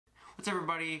What's up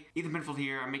everybody, Ethan Pinfold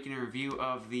here. I'm making a review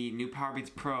of the new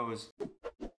Powerbeats Pros.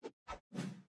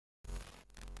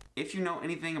 If you know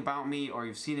anything about me or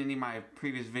you've seen any of my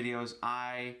previous videos,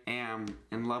 I am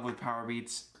in love with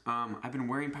Powerbeats. I've been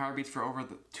wearing Powerbeats for over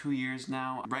 2 years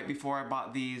now. Right before I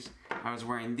bought these, I was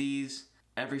wearing these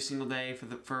every single day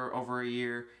for over a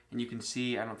year, and you can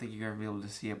see, I don't think you're gonna be able to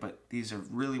see it, but these are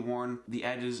really worn. The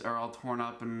edges are all torn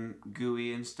up and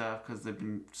gooey and stuff because they've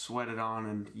been sweated on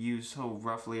and used so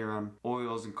roughly around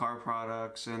oils and car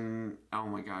products and oh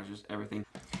my gosh, just everything.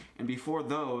 And before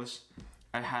those,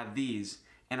 I had these,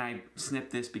 and I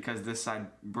snipped this because this side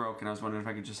broke, and I was wondering if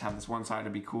I could just have this one side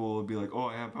to be cool. It'd be like, oh,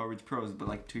 I have Powerbeats Pros, but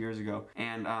like 2 years ago.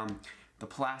 And the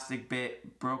plastic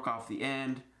bit broke off the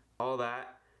end, all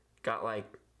that got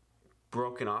like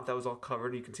broken off. That was all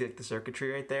covered. You can see like the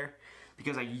circuitry right there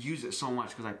because I use it so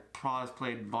much, because I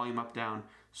played volume up down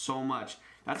so much.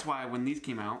 That's why when these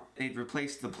came out, they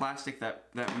replaced the plastic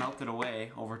that melted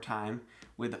away over time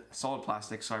with solid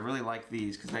plastic. So I really like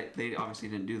these because they obviously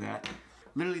didn't do that.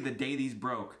 Literally the day these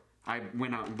broke, I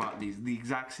went out and bought these the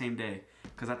exact same day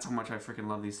because that's how much I freaking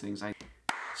love these things.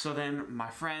 So then my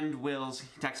friend Wills,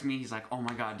 he texted me, he's like, oh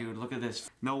my god dude, look at this,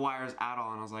 no wires at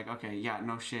all. And I was like, okay, yeah,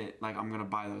 no shit, like I'm gonna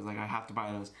buy those, like I have to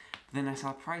buy those. But then I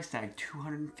saw a price tag,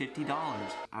 $250.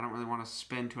 I don't really want to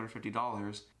spend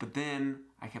 $250, but then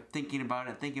I kept thinking about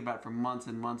it for months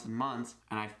and months and months,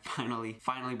 and I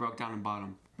finally broke down and bought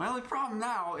them. My only problem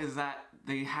now is that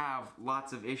they have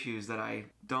lots of issues that I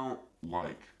don't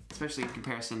like, especially in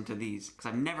comparison to these, because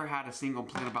I've never had a single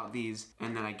complaint about these,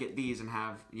 and then I get these and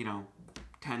have, you know,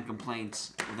 10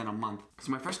 complaints within a month.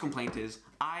 So my first complaint is,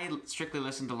 I strictly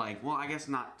listen to like, well I guess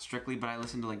not strictly, but I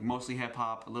listen to like mostly hip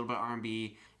hop, a little bit of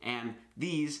R&B, and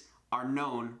these are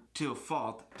known to a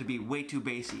fault to be way too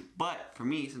bassy. But for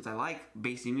me, since I like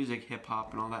bassy music, hip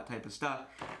hop and all that type of stuff,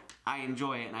 I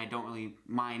enjoy it and I don't really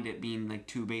mind it being like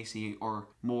too bassy or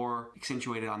more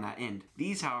accentuated on that end.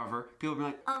 These, however, people be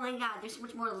like, oh my god, there's so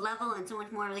much more level and so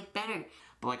much more like better.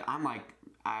 But like I'm like,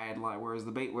 where'd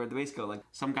the bass go? Like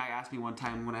some guy asked me one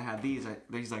time when I had these,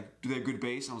 he's like, do they have good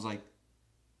bass? I was like,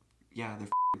 yeah, they're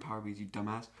Powerbeats, you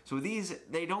dumbass. So these,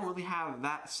 they don't really have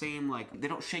that same, like, they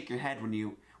don't shake your head when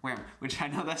you wear them, which I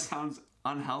know that sounds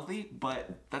unhealthy, but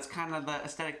that's kind of the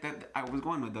aesthetic that I was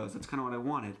going with those. That's kind of what I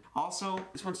wanted. Also,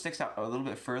 this one sticks out a little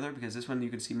bit further because this one you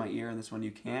can see my ear and this one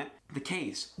you can't. The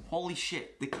case, holy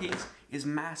shit, the case is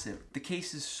massive. The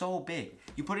case is so big.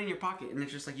 You put it in your pocket and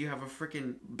it's just like you have a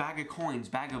freaking bag of coins,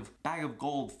 bag of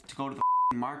gold to go to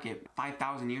the market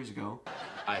 5,000 years ago.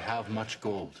 I have much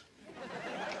gold.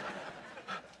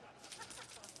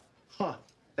 Huh,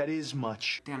 that is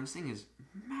much. Damn, this thing is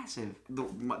massive. The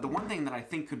one thing that I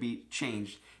think could be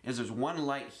changed is there's one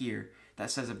light here that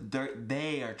says if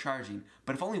they are charging,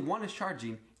 but if only one is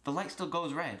charging, the light still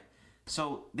goes red.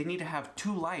 So they need to have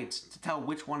 2 lights to tell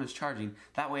which one is charging.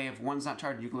 That way if one's not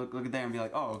charging, you can look at there and be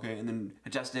like, oh okay, and then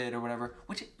adjust it or whatever,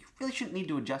 which you really shouldn't need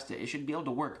to adjust it. It should be able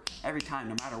to work every time,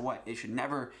 no matter what. It should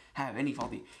never have any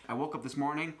faulty. I woke up this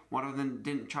morning, one of them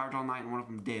didn't charge all night and one of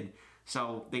them did.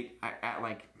 So at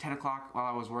like 10 o'clock while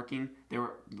I was working, they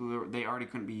already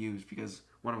couldn't be used because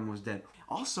one of them was dead.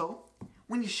 Also,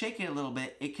 when you shake it a little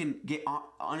bit, it can get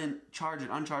uncharged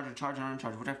and uncharged and charged and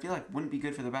uncharged, which I feel like wouldn't be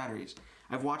good for the batteries.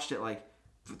 I've watched it like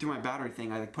through my battery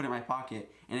thing. I like put it in my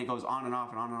pocket and it goes on and off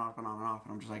and on and off and on and off,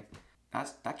 and I'm just like,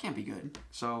 that can't be good.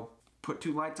 So put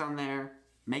 2 lights on there,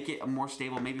 make it more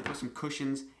stable. Maybe put some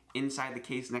cushions inside the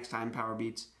case next time,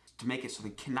 Powerbeats, to make it so they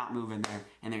cannot move in there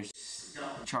and there's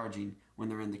charging when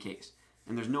they're in the case.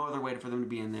 And there's no other way for them to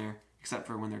be in there except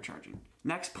for when they're charging.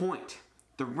 Next point,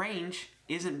 the range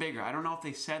isn't bigger. I don't know if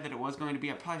they said that it was going to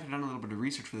be. I probably should have done a little bit of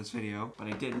research for this video, but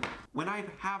I didn't. When I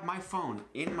have my phone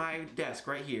in my desk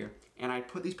right here and I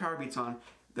put these Powerbeats on,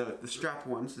 the strap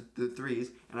ones, the 3s,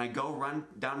 and I go run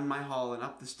down my hall and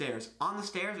up the stairs. On the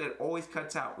stairs, it always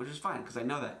cuts out, which is fine because I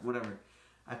know that, whatever.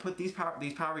 I put these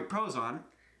Powerbeats Pros on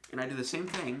and I do the same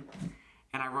thing,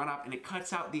 and I run up and it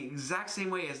cuts out the exact same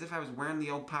way as if I was wearing the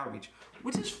old Powerbeats,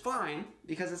 which is fine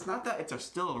because it's not that, it's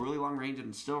still a really long range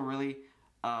and still really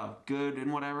good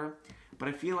and whatever, but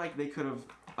I feel like they could have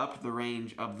upped the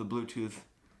range of the Bluetooth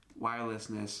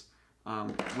wirelessness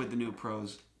with the new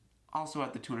Pros. Also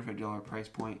at the $250 price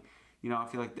point, you know, I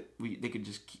feel like they could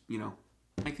just, you know,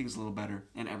 make things a little better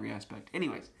in every aspect.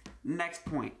 Anyways, next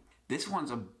point. This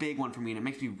one's a big one for me and it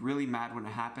makes me really mad when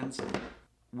it happens.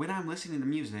 When I'm listening to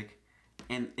music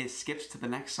and it skips to the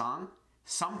next song,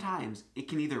 sometimes it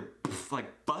can either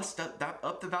like bust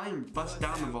up the volume, bust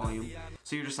down the volume.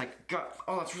 So you're just like, God,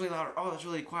 oh that's really loud, oh that's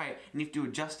really quiet, and you have to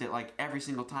adjust it like every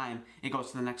single time it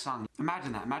goes to the next song.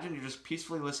 Imagine that. Imagine you're just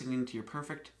peacefully listening to your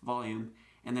perfect volume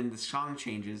and then the song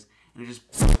changes, and it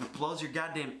just blows your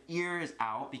goddamn ears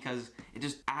out because it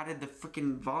just added the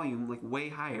freaking volume like way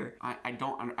higher. I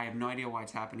have no idea why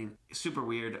it's happening. It's super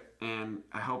weird, and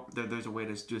I hope that there's a way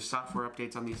to do software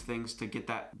updates on these things to get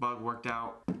that bug worked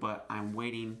out, but I'm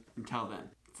waiting until then.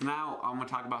 So now I'm gonna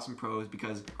talk about some pros,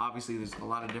 because obviously there's a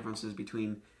lot of differences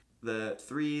between the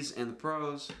 3s and the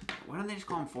Pros. Why don't they just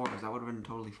call them 4s? That would have been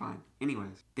totally fine.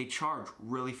 Anyways, they charge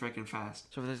really freaking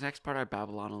fast. So for this next part, I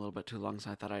babble on a little bit too long, so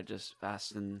I thought I'd just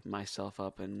fasten myself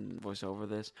up and voice over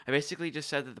this. I basically just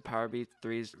said that the Powerbeats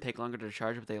 3s take longer to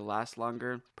charge, but they last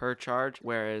longer per charge,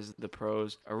 whereas the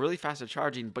Pros are really fast at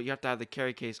charging, but you have to have the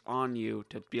carry case on you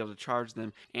to be able to charge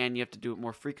them, and you have to do it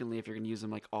more frequently if you're going to use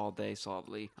them like all day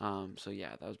solidly. So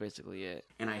yeah, that was basically it.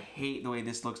 And I hate the way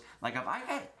this looks. Like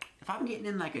if I'm getting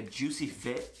in like a juicy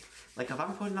fit, like if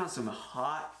I'm putting on some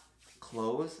hot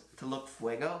clothes to look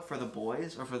fuego for the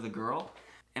boys or for the girl,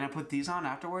 and I put these on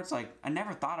afterwards, like I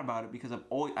never thought about it because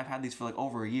I've had these for like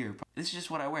over a year. But this is just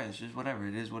what I wear. It's just whatever.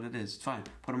 It is what it is. It's fine.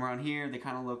 Put them around here. They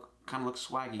kind of look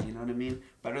swaggy. You know what I mean?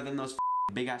 Better than those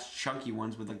big ass chunky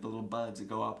ones with like the little buds that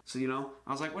go up. So you know,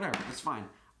 I was like, whatever. It's fine.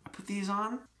 I put these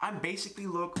on. I basically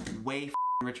look way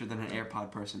richer than an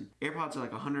AirPod person. AirPods are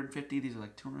like 150. These are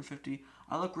like 250.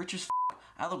 I look rich as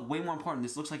I look way more important.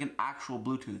 This looks like an actual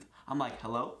Bluetooth. I'm like,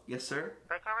 hello? Yes, sir?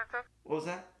 What was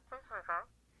that?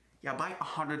 Yeah, buy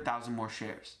 100,000 more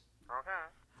shares.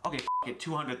 Okay, it,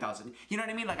 200,000. You know what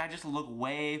I mean? Like, I just look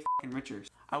way richer.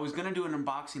 I was gonna do an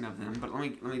unboxing of them, but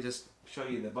let me just show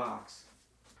you the box.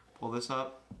 Pull this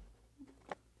up.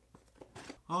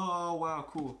 Oh, wow,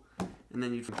 cool. And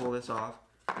then you pull this off,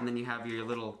 and then you have your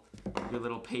little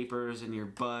papers and your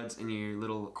buds, and your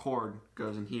little cord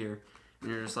goes in here. And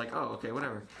you're just like, oh, okay,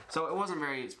 whatever. So it wasn't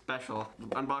very special. The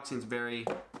unboxing's very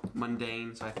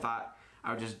mundane, so I thought I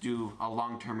would just do a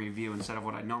long-term review instead of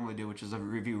what I normally do, which is a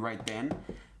review right then.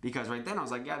 Because right then I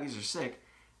was like, yeah, these are sick.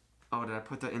 Oh, did I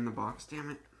put that in the box? Damn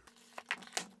it.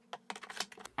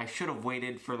 I should have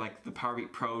waited for like the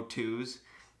Powerbeats Pro 2s,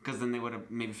 because then they would have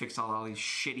maybe fixed all these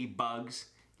shitty bugs.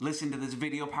 Listen to this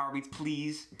video, Powerbeats,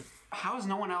 please. How is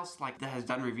no one else like that has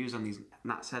done reviews on these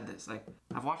not said this? Like,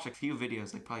 I've watched a few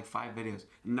videos, like probably 5 videos,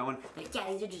 and no one. Like,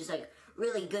 yeah, these are just like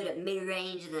really good at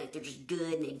mid-range, and like they're just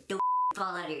good, and they don't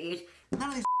fall out of your ears. None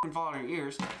of these fall out of your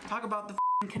ears. Talk about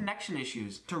the connection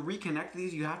issues. To reconnect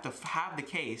these, you have to have the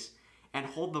case and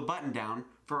hold the button down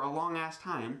for a long ass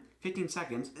time, 15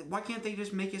 seconds. Why can't they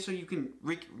just make it so you can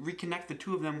reconnect the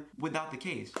two of them without the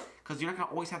case? Because you're not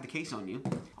gonna always have the case on you.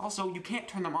 Also, you can't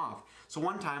turn them off. So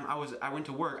one time I went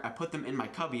to work, I put them in my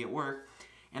cubby at work,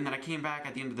 and then I came back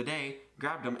at the end of the day,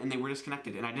 grabbed them, and they were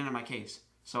disconnected, and I didn't have my case.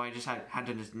 So I just had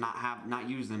to just not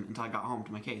use them until I got home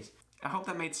to my case. I hope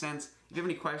that made sense. If you have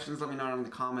any questions, let me know in the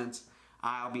comments.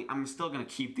 I'm still gonna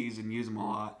keep these and use them a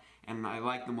lot, and I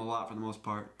like them a lot for the most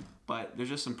part. But there's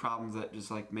just some problems that just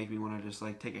like make me want to just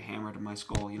like take a hammer to my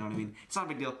skull. You know what I mean? It's not a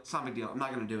big deal. It's not a big deal. I'm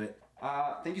not gonna do it.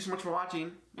 Thank you so much for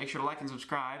watching. Make sure to like and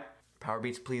subscribe.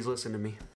 Powerbeats, please listen to me.